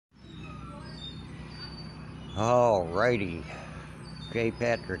Alrighty, J.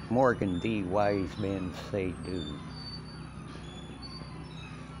 Patrick Morgan, the wise men say do.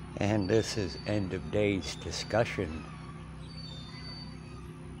 And this is end of days discussion.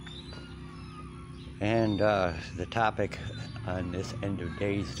 And the topic on this end of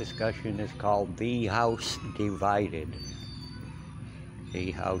days discussion is called The House Divided.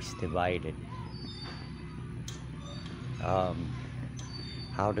 The House Divided. How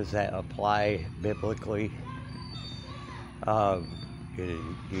does that apply biblically?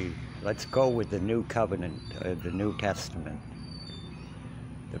 Let's go with the New Covenant, the New Testament.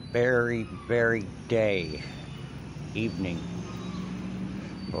 The very, very day, evening,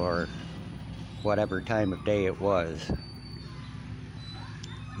 or whatever time of day it was,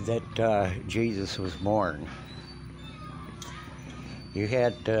 that Jesus was born. You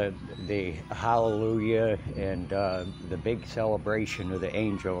had the hallelujah and the big celebration of the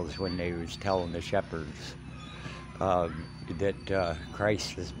angels when they was telling the shepherds that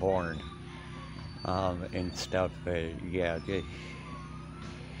Christ was born and stuff. Yeah,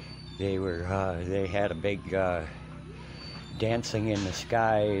 they had a big dancing in the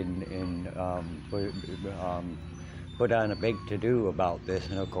sky and put on a big to-do about this,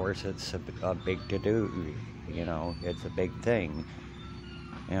 and of course it's a big to-do, you know, it's a big thing,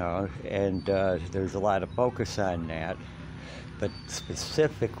 you know, and there's a lot of focus on that, but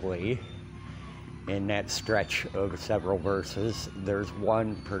specifically in that stretch of several verses, there's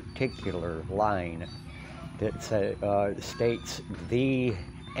one particular line that states the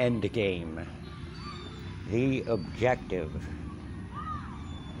end game, the objective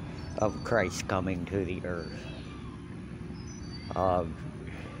of Christ coming to the earth,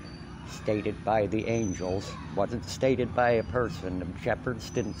 stated by the angels, wasn't stated by a person. The shepherds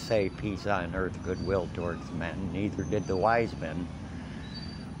didn't say peace on earth, goodwill towards men, neither did the wise men.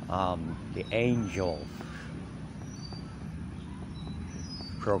 The angel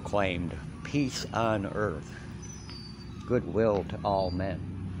proclaimed peace on earth, goodwill to all men.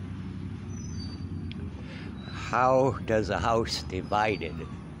 How does a house divided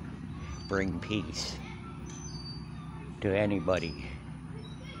bring peace to anybody?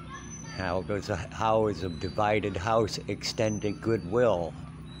 How is a divided house extended goodwill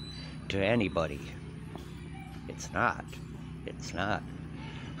to anybody? It's not. It's not.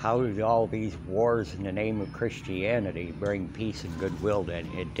 How did all these wars in the name of Christianity bring peace and goodwill to any?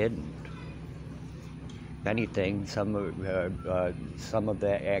 It didn't. If anything, some of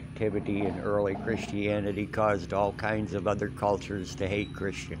the activity in early Christianity caused all kinds of other cultures to hate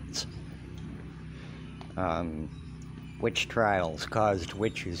Christians. Witch trials caused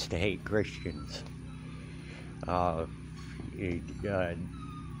witches to hate Christians.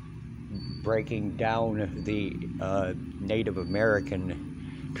 Breaking down the Native American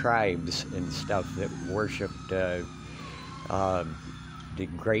tribes and stuff that worshipped the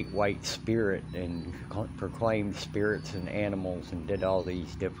great white spirit and proclaimed spirits and animals and did all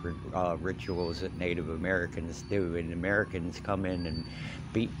these different rituals that Native Americans do, and Americans come in and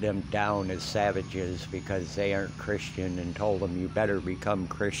beat them down as savages because they aren't Christian and told them you better become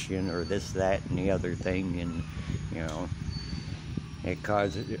Christian or this, that, and the other thing, and you know, it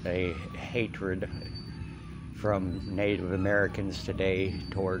caused a hatred from Native Americans today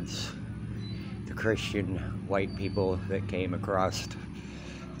towards the Christian white people that came across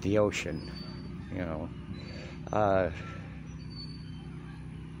the ocean, you know.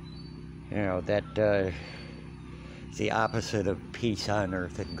 That is the opposite of peace on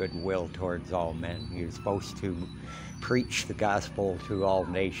earth and goodwill towards all men. You're supposed to preach the gospel to all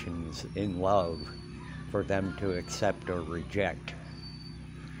nations in love for them to accept or reject.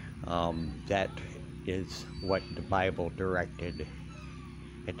 That is what the Bible directed.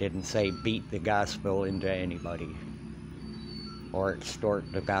 It didn't say beat the gospel into anybody or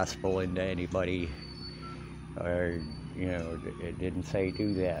extort the gospel into anybody, or, you know, it didn't say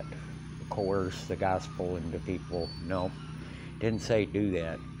do that, coerce the gospel into people. No, it didn't say do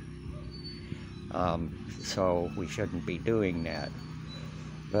that. So we shouldn't be doing that.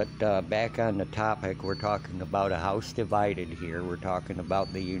 But back on the topic, we're talking about a house divided here. We're talking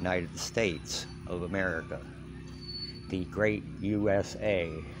about the United States of America, the great USA.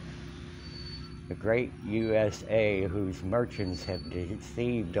 The great USA, whose merchants have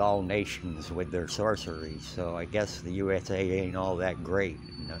deceived all nations with their sorcery. So I guess the USA ain't all that great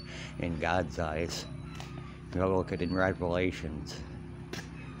in God's eyes. Go look at it in Revelations. It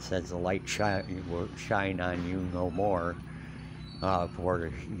says the light will shine on you no more,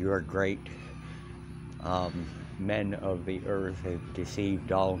 for your great men of the earth have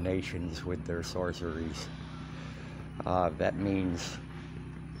deceived all nations with their sorceries. That means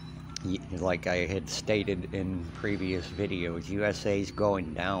Like I had stated in previous videos, USA's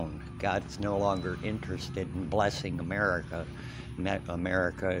going down. God's no longer interested in blessing America.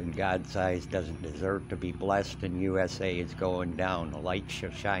 America, in God's eyes, doesn't deserve to be blessed, and USA is going down. The light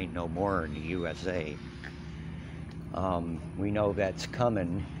shall shine no more in the USA. We know that's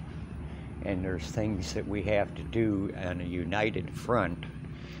coming, and there's things that we have to do on a united front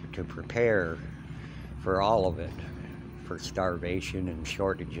to prepare for all of it, for starvation and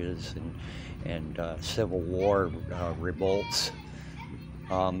shortages and civil war revolts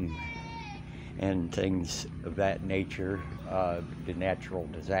and things of that nature, the natural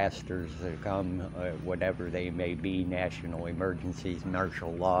disasters that come, whatever they may be, national emergencies,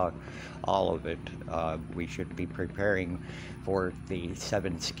 martial law, all of it. We should be preparing for the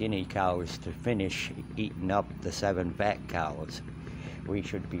 7 skinny cows to finish eating up the 7 fat cows. We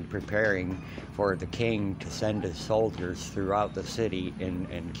should be preparing for the king to send his soldiers throughout the city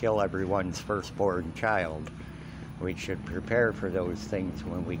and kill everyone's firstborn child. We should prepare for those things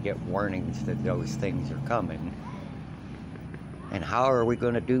when we get warnings that those things are coming. And how are we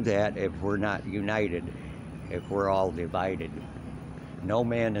going to do that if we're not united, if we're all divided? No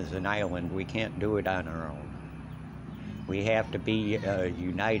man is an island. We can't do it on our own. We have to be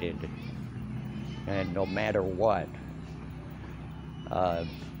united, and no matter what.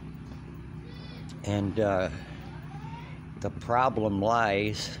 The problem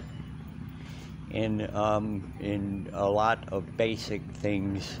lies in a lot of basic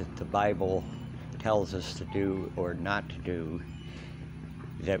things that the Bible tells us to do or not to do,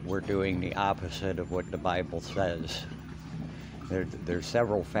 that we're doing the opposite of what the Bible says. There's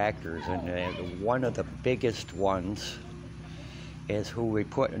several factors, and one of the biggest ones is who we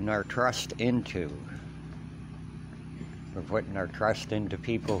put our trust into. We're putting our trust into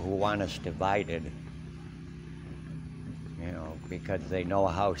people who want us divided, because they know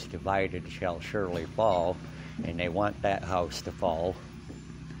a house divided shall surely fall, and they want that house to fall,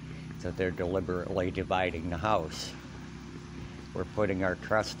 so they're deliberately dividing the house. We're putting our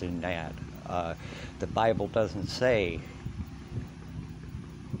trust in that. The Bible doesn't say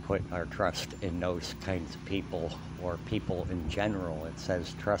put our trust in those kinds of people or people in general. It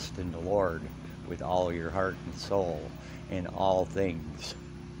says trust in the Lord with all your heart and soul in all things.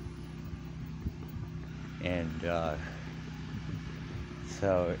 And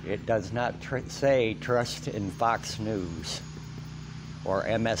so it does not say trust in Fox News or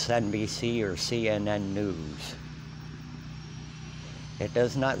MSNBC or CNN News. It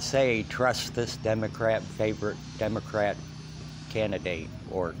does not say trust this favorite Democrat candidate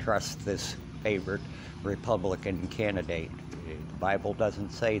or trust this favorite Republican candidate. The Bible doesn't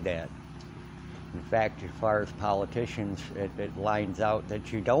say that. In fact, as far as politicians, it lines out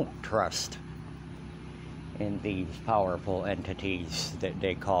that you don't trust in these powerful entities that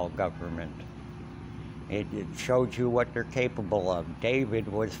they call government. It shows you what they're capable of. David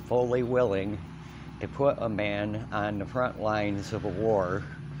was fully willing to put a man on the front lines of a war,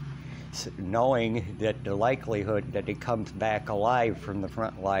 knowing that the likelihood that he comes back alive from the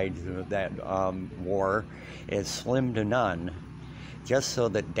front lines of that war is slim to none, just so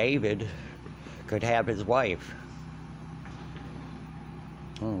that David could have his wife.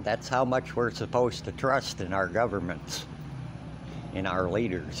 That's how much we're supposed to trust in our governments, in our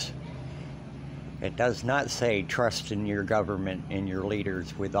leaders. It does not say trust in your government and your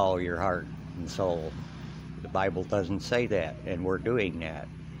leaders with all your heart and soul. The Bible doesn't say that, and we're doing that.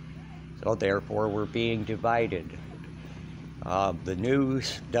 So therefore, we're being divided. The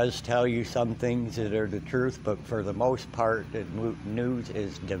news does tell you some things that are the truth, but for the most part, the news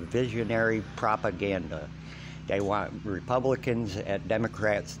is divisionary propaganda. They want Republicans at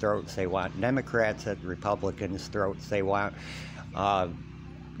Democrats' throats. They want Democrats at Republicans' throats. They want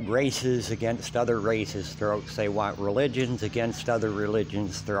races against other races' throats. They want religions against other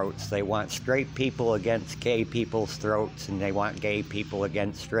religions' throats. They want straight people against gay people's throats, and they want gay people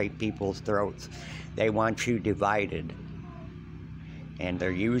against straight people's throats. They want you divided. And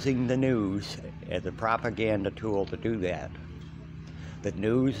they're using the news as a propaganda tool to do that. The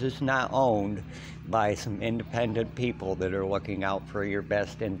news is not owned by some independent people that are looking out for your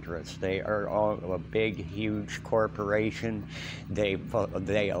best interests. They are a big, huge corporation. They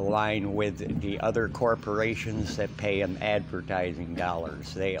align with the other corporations that pay them advertising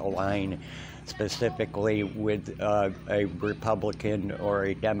dollars. They align specifically with a Republican or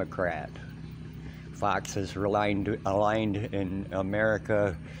a Democrat. Fox is aligned in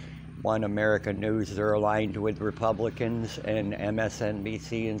America. One American News, they're aligned with Republicans, and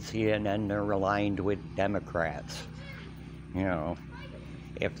MSNBC and CNN, they're aligned with Democrats.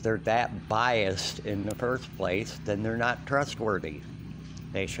 If they're that biased in the first place, then they're not trustworthy.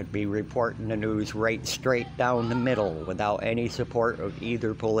 They should be reporting the news right straight down the middle without any support of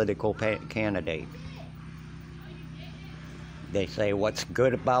either political candidate. They say what's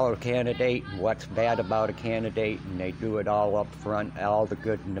good about a candidate and what's bad about a candidate, and they do it all up front, all the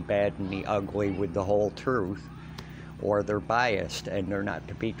good and the bad and the ugly with the whole truth, or they're biased and they're not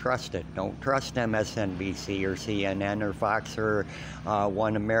to be trusted. Don't trust MSNBC or CNN or Fox or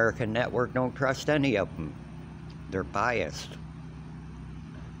One American Network. Don't trust any of them. They're biased.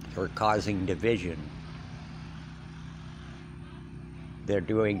 They're causing division. They're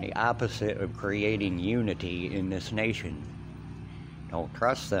doing the opposite of creating unity in this nation. Don't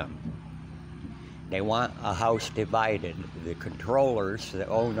trust them. They want a house divided. The controllers that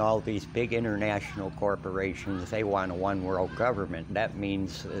own all these big international corporations, they want a one world government. That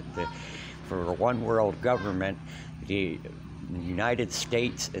means that for a one world government, the United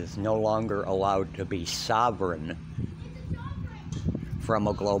States is no longer allowed to be sovereign from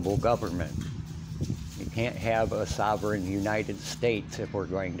a global government. You can't have a sovereign United States if we're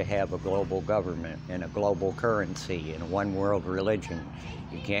going to have a global government and a global currency and a one world religion.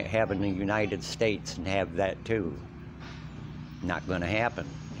 You can't have in the United States and have that too. Not going to happen.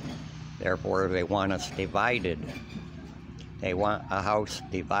 Therefore, they want us divided. They want a house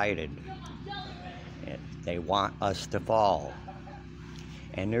divided. They want us to fall.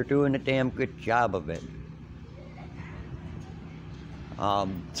 And they're doing a damn good job of it.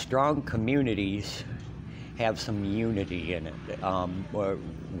 Strong communities have some unity in it.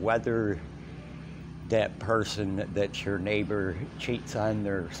 Whether that person that's your neighbor cheats on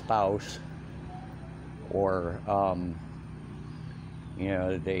their spouse, or you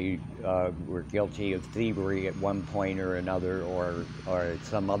know, they were guilty of thievery at one point or another, or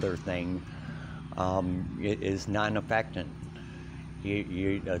some other thing, it is non-affectant.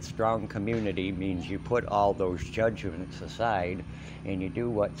 A strong community means you put all those judgments aside and you do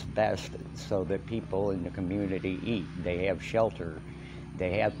what's best so that people in the community eat. They have shelter.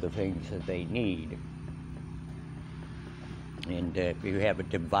 They have the things that they need. And if you have a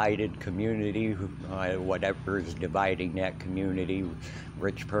divided community, whatever is dividing that community,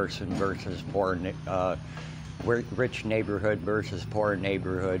 rich person versus poor, rich neighborhood versus poor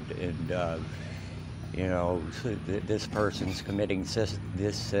neighborhood, and you know, this person's committing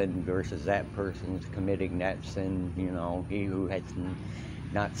this sin versus that person's committing that sin. You know, he who has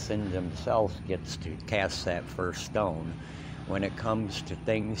not sinned himself gets to cast that first stone. When it comes to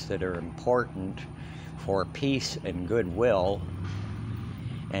things that are important for peace and goodwill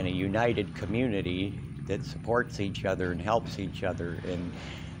and a united community that supports each other and helps each other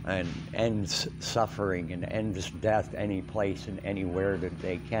and ends suffering and ends death any place and anywhere that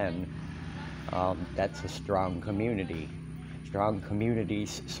they can, that's a strong community. Strong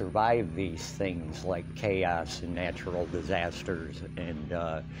communities survive these things like chaos and natural disasters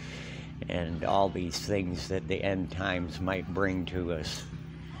and all these things that the end times might bring to us.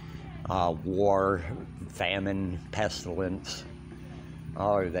 War, famine, pestilence,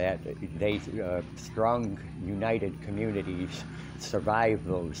 all of that. Strong, united communities survive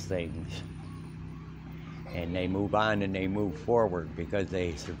those things. And they move on and they move forward because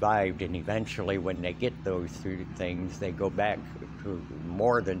they survived, and eventually when they get those things, they go back to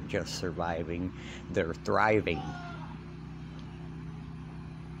more than just surviving, they're thriving.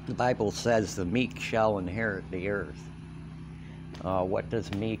 The Bible says the meek shall inherit the earth. What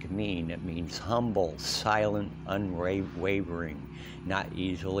does meek mean? It means humble, silent, unwavering, not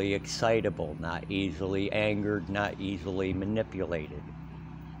easily excitable, not easily angered, not easily manipulated.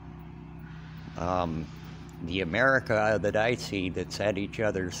 The America that I see that's at each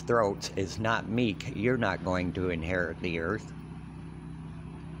other's throats is not meek. You're not going to inherit the earth.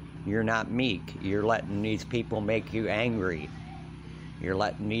 You're not meek. You're letting these people make you angry. You're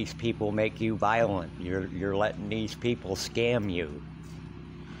letting these people make you violent. You're letting these people scam you.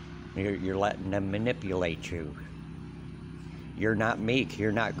 You're letting them manipulate you. You're not meek.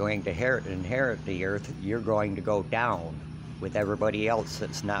 You're not going to inherit the earth. You're going to go down with everybody else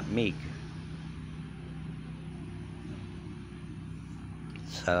that's not meek.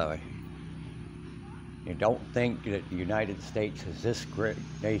 So, you don't think that the United States is this great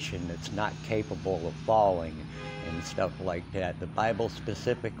nation that's not capable of falling and stuff like that. The Bible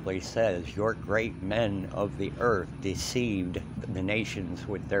specifically says, your great men of the earth deceived the nations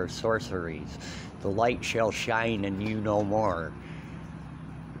with their sorceries. The light shall shine and you no more.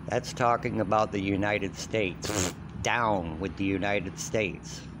 That's talking about the United States. Down with the United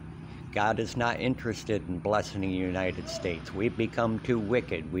States. God is not interested in blessing the United States. We've become too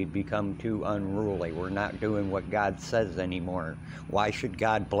wicked. We've become too unruly. We're not doing what God says anymore. Why should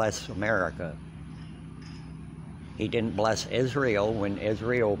God bless America? He didn't bless Israel when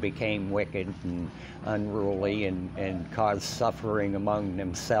Israel became wicked and unruly and caused suffering among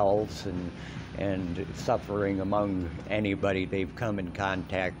themselves and suffering among anybody they've come in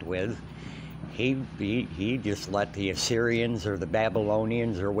contact with. He just let the Assyrians or the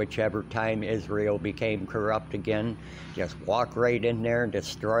Babylonians or whichever time Israel became corrupt again just walk right in there and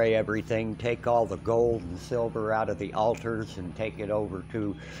destroy everything, take all the gold and silver out of the altars and take it over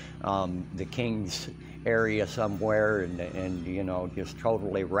to the king's area somewhere and you know, just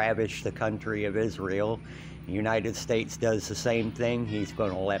totally ravish the country of Israel. The United States does the same thing. He's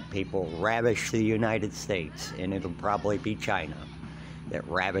going to let people ravish the United States, and it'll probably be China that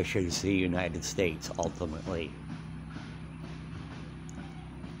ravishes the United States ultimately.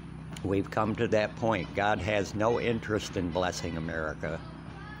 We've come to that point. God has no interest in blessing America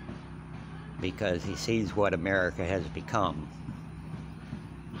because he sees what America has become.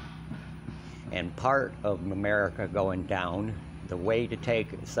 And part of America going down, the way to take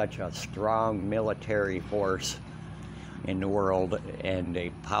such a strong military force in the world and a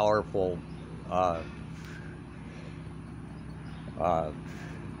powerful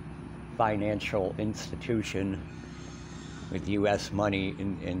financial institution with U.S. money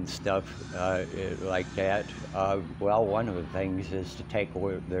and stuff like that. Well, one of the things is to take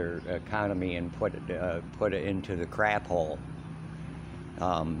their economy and put it into the crap hole.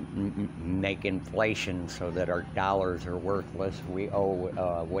 Make inflation so that our dollars are worthless. We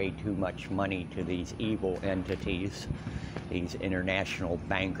owe way too much money to these evil entities, these international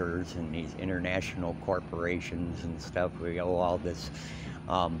bankers and these international corporations and stuff. We owe all this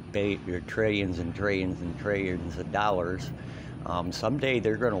trillions and trillions and trillions of dollars. Someday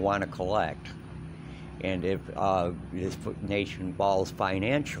they're going to want to collect. And if this nation falls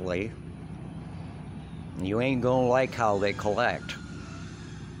financially, you ain't going to like how they collect.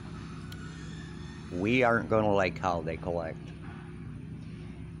 We aren't going to like how they collect.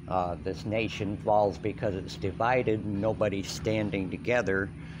 This nation falls because it's divided and nobody's standing together.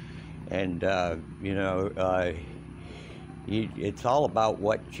 And, you know, it's all about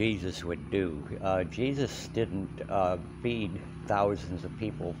what Jesus would do. Jesus didn't feed thousands of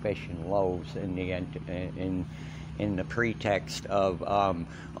people fish and loaves in the pretext of,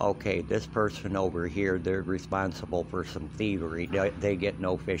 okay, this person over here, they're responsible for some thievery, they get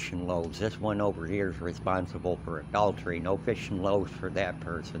no fish and loaves. This one over here is responsible for adultery, no fish and loaves for that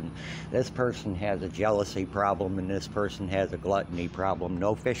person. This person has a jealousy problem and this person has a gluttony problem,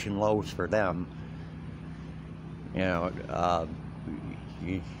 no fish and loaves for them.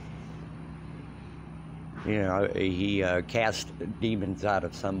 You know, he cast demons out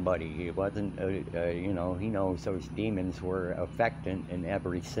of somebody. He wasn't, you know, he knows those demons were affectant in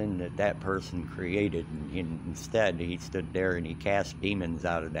every sin that that person created. And instead, he stood there and he cast demons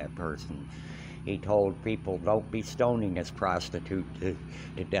out of that person. He told people, don't be stoning this prostitute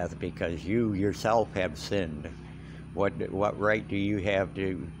to death because you yourself have sinned. What right do you have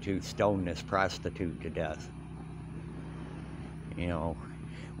to stone this prostitute to death? You know,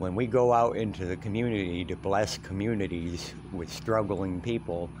 when we go out into the community to bless communities with struggling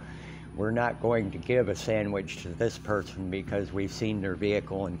people, we're not going to give a sandwich to this person because we've seen their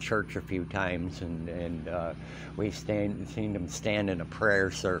vehicle in church a few times and we've seen them stand in a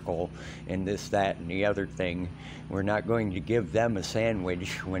prayer circle and this, that, and the other thing. We're not going to give them a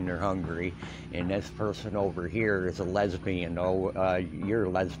sandwich when they're hungry. And this person over here is a lesbian. Oh, you're a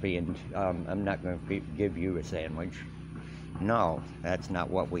lesbian. I'm not going to give you a sandwich. No, that's not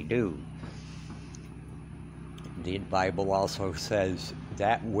what we do. The Bible also says,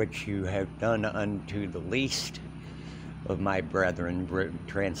 that which you have done unto the least of my brethren,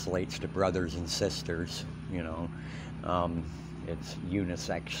 translates to brothers and sisters, you know. It's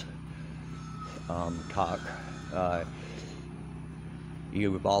unisex talk.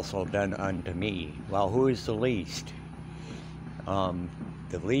 You have also done unto me. Well, who is the least?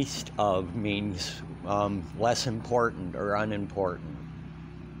 The least of means less important or unimportant,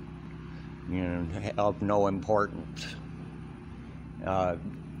 you know, of no importance.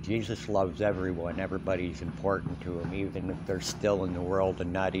 Jesus loves everyone. Everybody's important to him, even if they're still in the world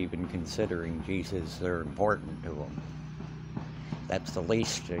and not even considering Jesus, they're important to him. That's the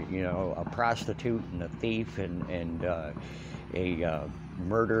least, you know, a prostitute and a thief and a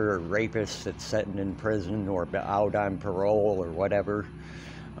murderer or rapist that's sitting in prison or out on parole or whatever.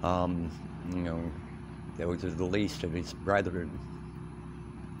 You know, those are the least of his brethren.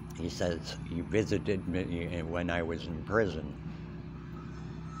 He says, you visited me when I was in prison.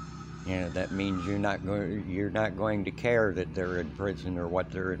 You know, that means you're not going to care that they're in prison or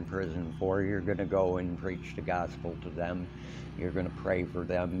what they're in prison for. You're going to go and preach the gospel to them. You're going to pray for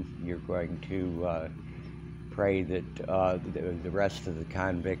them. You're going to pray that the rest of the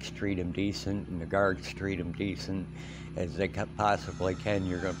convicts treat them decent and the guards treat them decent as they possibly can.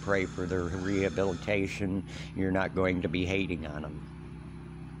 You're going to pray for their rehabilitation. You're not going to be hating on them.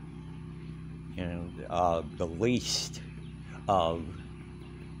 You know, the least of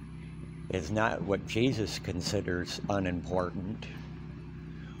is not what Jesus considers unimportant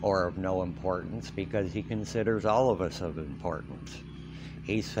or of no importance, because he considers all of us of importance.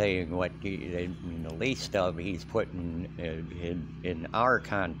 He's saying what the least of, he's putting in our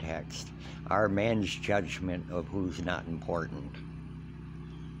context, our man's judgment of who's not important,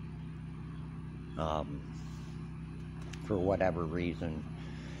 for whatever reason.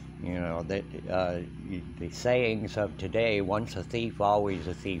 You know, that the sayings of today, once a thief, always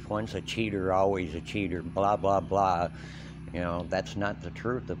a thief, once a cheater, always a cheater, blah, blah, blah. You know, that's not the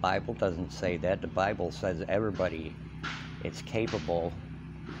truth. The Bible doesn't say that. The Bible says everybody is capable,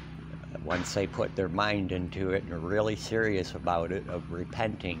 once they put their mind into it and are really serious about it, of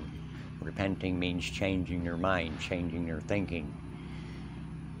repenting. Repenting means changing your mind, changing your thinking,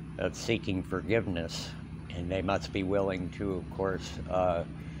 of seeking forgiveness. And they must be willing to, of course,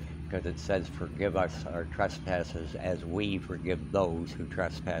 because it says, forgive us our trespasses as we forgive those who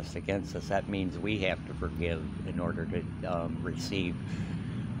trespass against us. That means we have to forgive in order to receive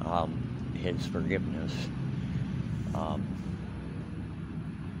his forgiveness.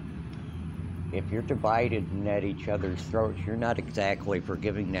 If you're divided and at each other's throats, you're not exactly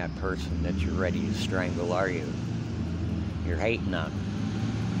forgiving that person that you're ready to strangle, are you? You're hating on them.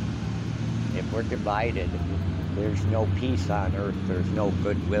 If we're divided, there's no peace on earth, there's no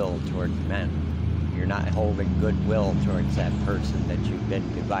goodwill towards men. You're not holding goodwill towards that person that you've been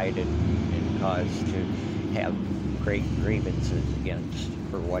divided and caused to have great grievances against,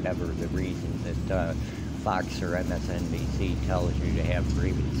 for whatever the reason that Fox or MSNBC tells you to have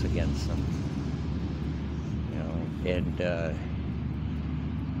grievance against them. And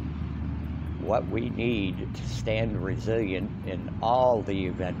what we need to stand resilient in all the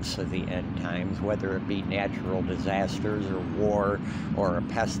events of the end times, whether it be natural disasters or war or a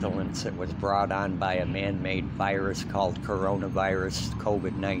pestilence that was brought on by a man-made virus called coronavirus,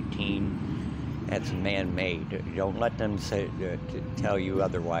 COVID-19, that's man-made. Don't let them say, tell you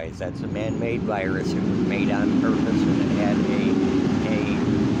otherwise. That's a man-made virus. It was made on purpose, and it had a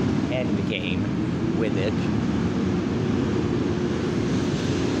end game with it.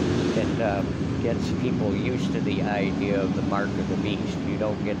 And gets people used to the idea of the mark of the beast. You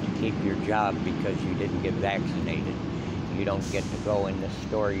don't get to keep your job because you didn't get vaccinated. You don't get to go in the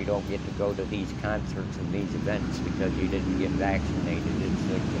store. You don't get to go to these concerts and these events because you didn't get vaccinated.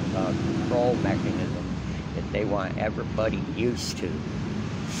 It's a control mechanism that they want everybody used to,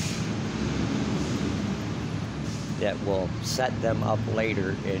 that will set them up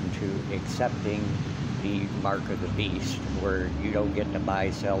later into accepting the mark of the beast, where you don't get to buy,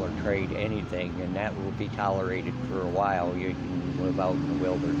 sell, or trade anything, and that will be tolerated for a while. You can live out in the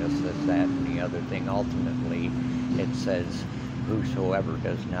wilderness, this, that, and the other thing. Ultimately, it says, whosoever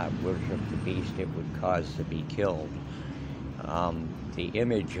does not worship the beast, it would cause to be killed. The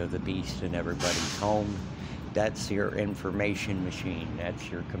image of the beast in everybody's home, that's your information machine. That's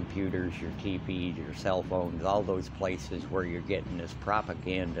your computers, your TVs, your cell phones, all those places where you're getting this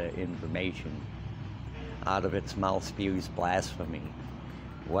propaganda information. Out of its mouth spews blasphemy.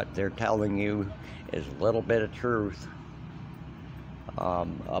 What they're telling you is a little bit of truth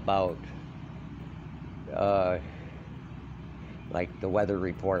about like the weather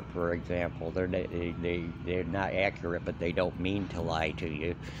report, for example. They're not accurate, but they don't mean to lie to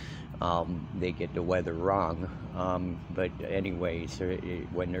you. They get the weather wrong. But anyways,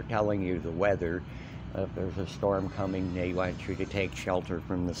 when they're telling you the weather, if there's a storm coming, they want you to take shelter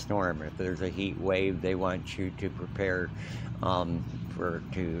from the storm. If there's a heat wave, they want you to prepare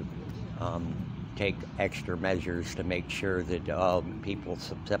to take extra measures to make sure that people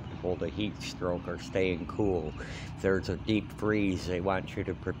susceptible to heat stroke are staying cool. If there's a deep freeze, they want you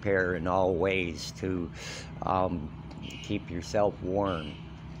to prepare in all ways to keep yourself warm,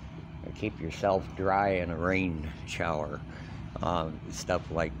 keep yourself dry in a rain shower. Stuff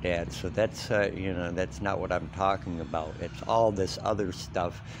like that. So that's that's not what I'm talking about. It's all this other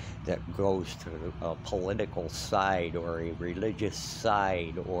stuff that goes to a political side or a religious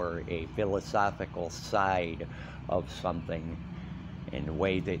side or a philosophical side of something in the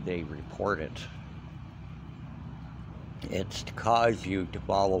way that they report it. It's to cause you to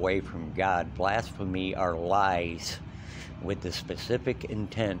fall away from God. Blasphemy are lies with the specific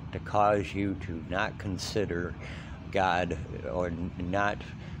intent to cause you to not consider God, or not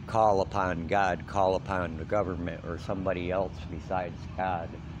call upon God, call upon the government or somebody else besides God.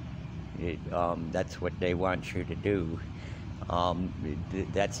 That's what they want you to do.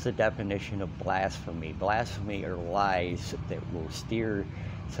 That's the definition of blasphemy. Blasphemy are lies that will steer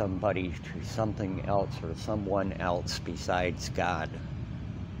somebody to something else or someone else besides God.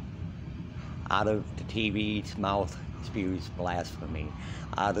 Out of the TV's mouth spews blasphemy.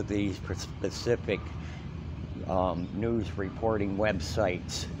 Out of these specific news reporting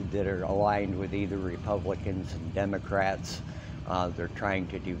websites that are aligned with either Republicans and Democrats, they're trying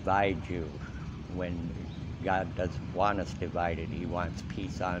to divide you when God doesn't want us divided. He wants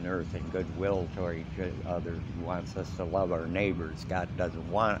peace on earth and goodwill toward each other. He wants us to love our neighbors. God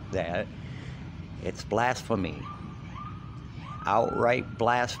doesn't want that. It's blasphemy. Outright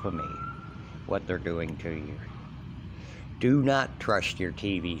blasphemy, what they're doing to you. Do not trust your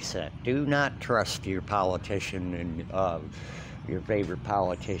TV set. Do not trust your politician and your favorite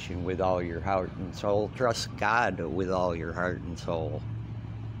politician with all your heart and soul. Trust God with all your heart and soul.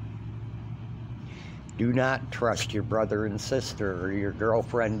 Do not trust your brother and sister or your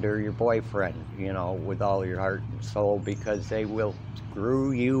girlfriend or your boyfriend, with all your heart and soul, because they will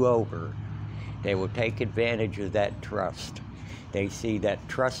screw you over. They will take advantage of that trust. They see that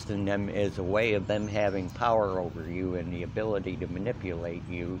trust in them as a way of them having power over you and the ability to manipulate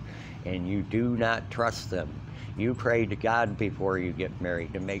you, and you do not trust them. You pray to God before you get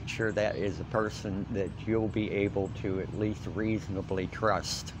married to make sure that is a person that you'll be able to at least reasonably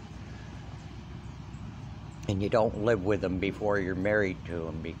trust. And you don't live with them before you're married to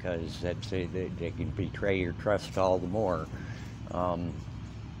them, because they can betray your trust all the more.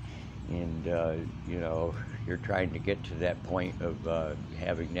 You're trying to get to that point of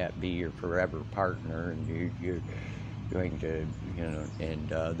having that be your forever partner, and you're going to,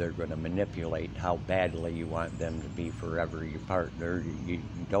 they're going to manipulate how badly you want them to be forever your partner. You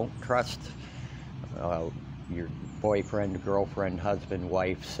don't trust your boyfriend, girlfriend, husband,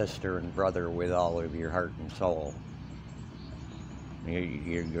 wife, sister, and brother with all of your heart and soul.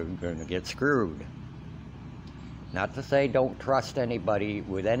 You're going to get screwed. Not to say don't trust anybody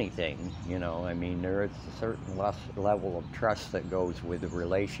with anything, there is a certain level of trust that goes with a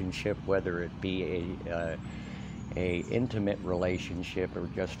relationship, whether it be a intimate relationship or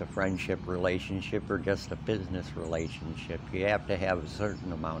just a friendship relationship or just a business relationship. You have to have a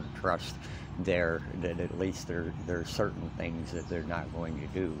certain amount of trust there, that at least there are certain things that they're not going to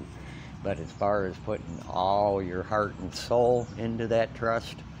do. But as far as putting all your heart and soul into that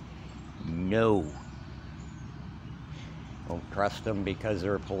trust, no. Don't trust them because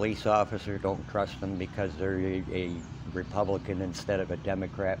they're a police officer. Don't trust them because they're a Republican instead of a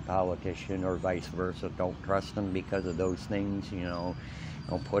Democrat politician, or vice versa. Don't trust them because of those things,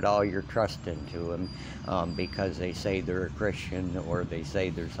 Don't put all your trust into them because they say they're a Christian, or they say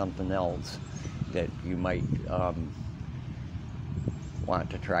there's something else that you might want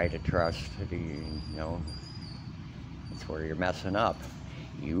to try to trust. That's where you're messing up.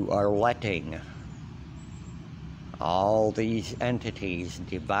 You are letting all these entities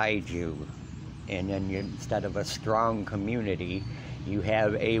divide you, and then instead of a strong community, you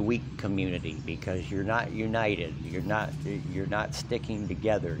have a weak community, because you're not united. You're not sticking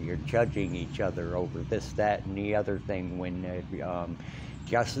together. You're judging each other over this, that, and the other thing. When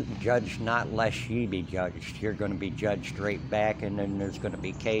just judge not lest ye be judged. You're going to be judged right back, and then there's going to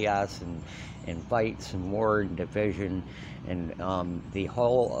be chaos and fights and war and division, and the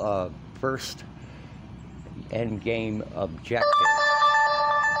whole first end game objective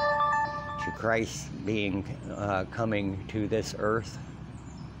to Christ being coming to this earth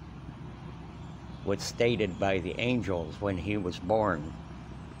was stated by the angels when he was born.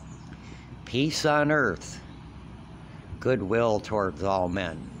 Peace on earth, goodwill towards all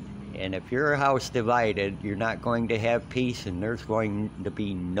men. And if your house divided, you're not going to have peace, and there's going to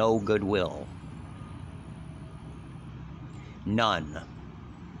be no goodwill. None.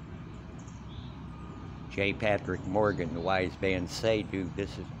 J. Patrick Morgan, the wise man, say, this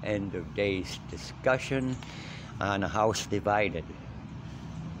is end of days discussion on a house divided.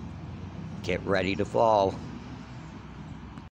 Get ready to fall.